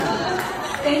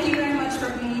Thank you very much for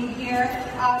being here.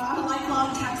 I'm a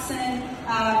lifelong Texan.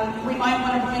 We might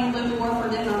want to bring Luke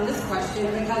Warford in on this question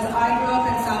because I grew up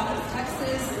in Southwest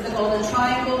Texas, the Golden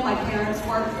Triangle. My parents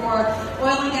worked for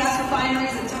oil and gas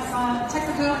refineries at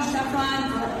Texaco and Chevron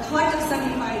for a collective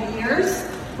 75 years.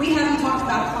 We haven't talked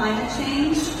about climate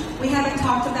change. We haven't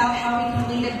talked about how we can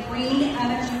lead a green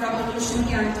energy revolution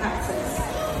here in Texas.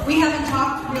 We haven't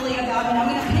talked really about, and I'm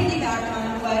going to piggyback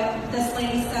on what this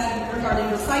lady said regarding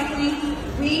recycling.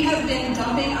 We have been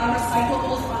dumping our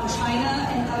recyclables on China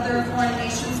and other foreign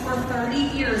nations for 30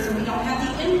 years, and we don't have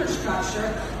the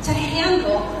infrastructure to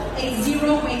handle a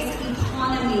zero-waste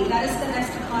economy. That is the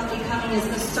next economy coming, is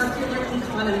the circular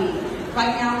economy.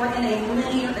 Right now, we're in a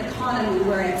linear economy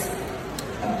where it's,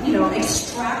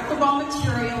 extract the raw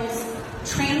materials,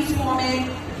 transform it,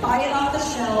 buy it off the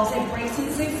shelves, it breaks in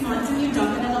 6 months, and you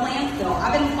dump it in a landfill.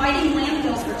 I've been fighting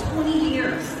landfills for 20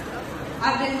 years.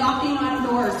 I've been knocking on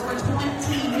doors for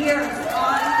 20 years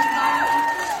on environmental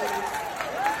issues.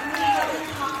 And we haven't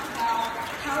talked about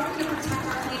how are we going to protect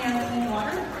our clean air and clean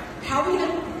water? How are we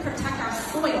going to protect our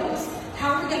soils?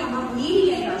 How are we going to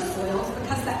remediate our soils?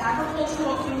 Because the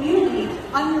agricultural community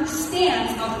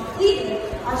understands how depleted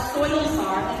our soils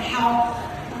are and how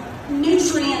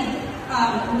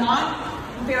not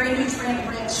very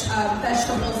nutrient-rich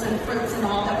vegetables and fruits and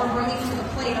all that we're bringing to the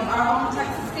plate of our own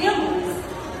Texas families.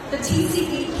 The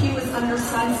TCEQ is under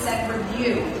sunset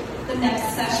review the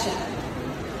next session.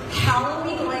 How are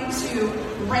we going to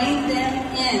rein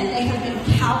them in? They have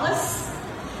been callous.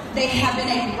 They have been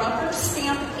a rubber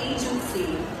stamp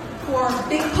agency for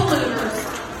big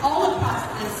polluters all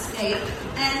across this state,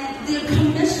 and the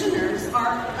commissioners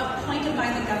are appointed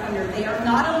by the governor. They are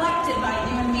not elected by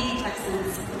you and me,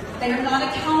 Texans. They are not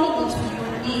accountable to you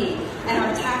and me and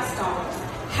our tax dollars.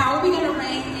 How are we going to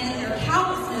rein in their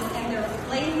callousness and their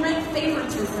flagrant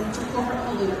favoritism to corporate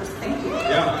polluters? Thank you.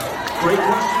 Yeah, great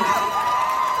question.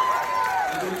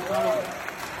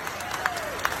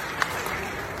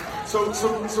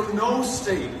 So no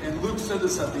state, and Luke said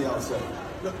this at the outset,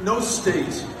 no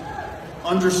state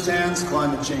understands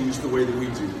climate change the way that we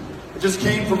do. It just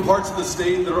came from parts of the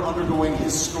state that are undergoing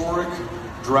historic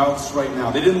droughts right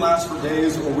now. They didn't last for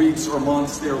days or weeks or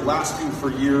months. They are lasting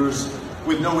for years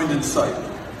with no end in sight.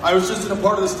 I was just in a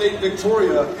part of the state,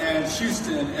 Victoria and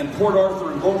Houston and Port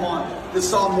Arthur and Beaumont, that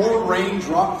saw more rain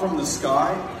drop from the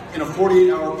sky in a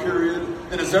 48-hour period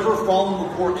than has ever fallen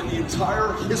before in the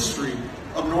entire history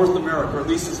of North America, or at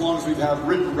least as long as we've had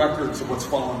written records of what's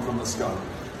fallen from the sky.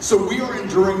 So we are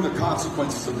enduring the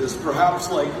consequences of this, perhaps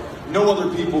like no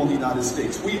other people in the United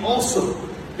States. We also,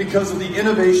 because of the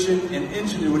innovation and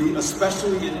ingenuity,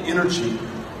 especially in energy,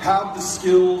 have the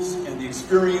skills and the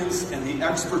experience and the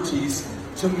expertise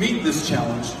to meet this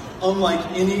challenge, unlike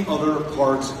any other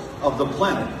part of the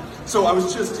planet. So I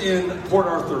was just in Port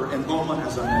Arthur and Beaumont,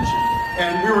 as I mentioned,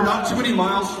 and we were not too many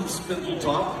miles from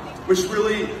Spindletop, which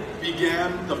really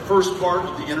began the first part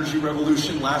of the energy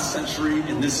revolution last century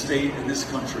in this state, in this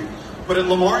country. But at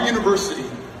Lamar University,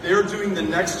 they are doing the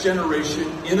next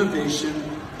generation innovation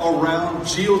around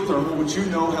geothermal, which you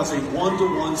know has a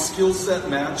one-to-one skill set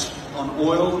match on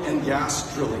oil and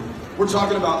gas drilling. We're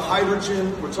talking about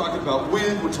hydrogen, we're talking about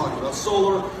wind, we're talking about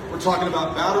solar, we're talking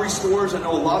about battery storage. I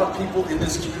know a lot of people in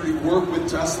this community work with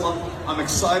Tesla. I'm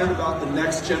excited about the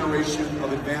next generation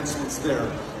of advancements there.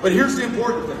 But here's the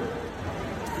important thing.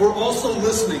 We're also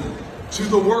listening to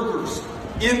the workers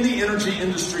in the energy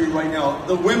industry right now,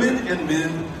 the women and men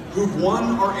who've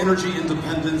won our energy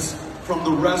independence from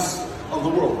the rest of the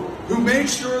world, who made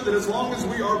sure that as long as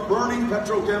we are burning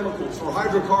petrochemicals or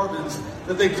hydrocarbons,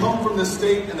 that they come from the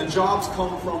state and the jobs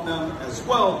come from them as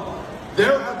well.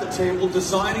 They're at the table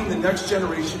designing the next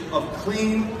generation of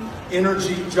clean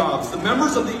energy jobs. The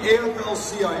members of the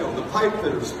AFL-CIO, the pipe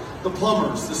fitters, the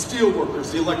plumbers, the steel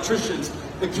workers, the electricians,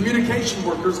 the communication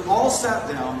workers all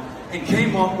sat down and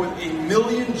came up with a 1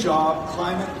 million job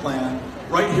climate plan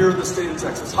right here in the state of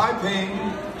Texas. High paying,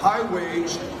 high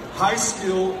wage, high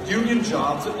skill union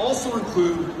jobs that also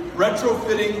include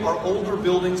retrofitting our older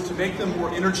buildings to make them more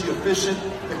energy efficient,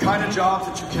 the kind of jobs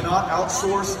that you cannot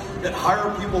outsource, that hire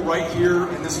people right here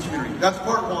in this community. That's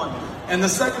part one. And the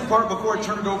second part, before I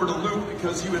turn it over to Luke,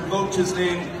 because you invoked his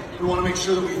name, we want to make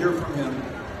sure that we hear from him.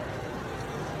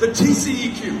 The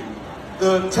TCEQ,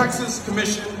 the Texas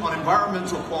Commission on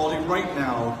Environmental Quality, right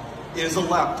now is a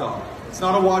lapdog. It's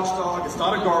not a watchdog, it's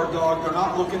not a guard dog. They're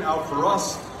not looking out for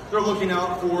us. They're looking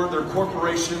out for their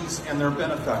corporations and their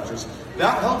benefactors.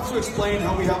 That helps to explain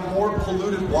how we have more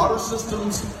polluted water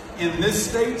systems in this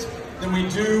state than we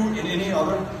do in any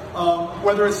other.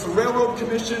 Whether it's the Railroad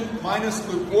Commission, minus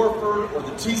Luke Warford, or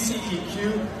the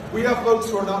TCEQ, we have folks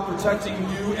who are not protecting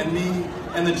you and me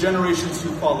and the generations who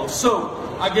follow.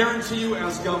 So, I guarantee you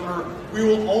as governor, we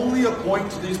will only appoint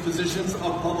to these positions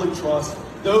of public trust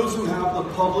those who have the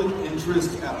public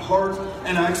interest at heart,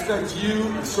 and I expect you,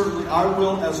 and certainly I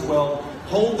will as well,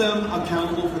 hold them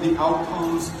accountable for the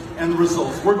outcomes and the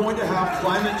results. We're going to have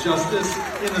climate justice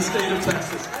in the state of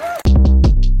Texas.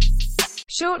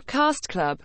 Short Cast Club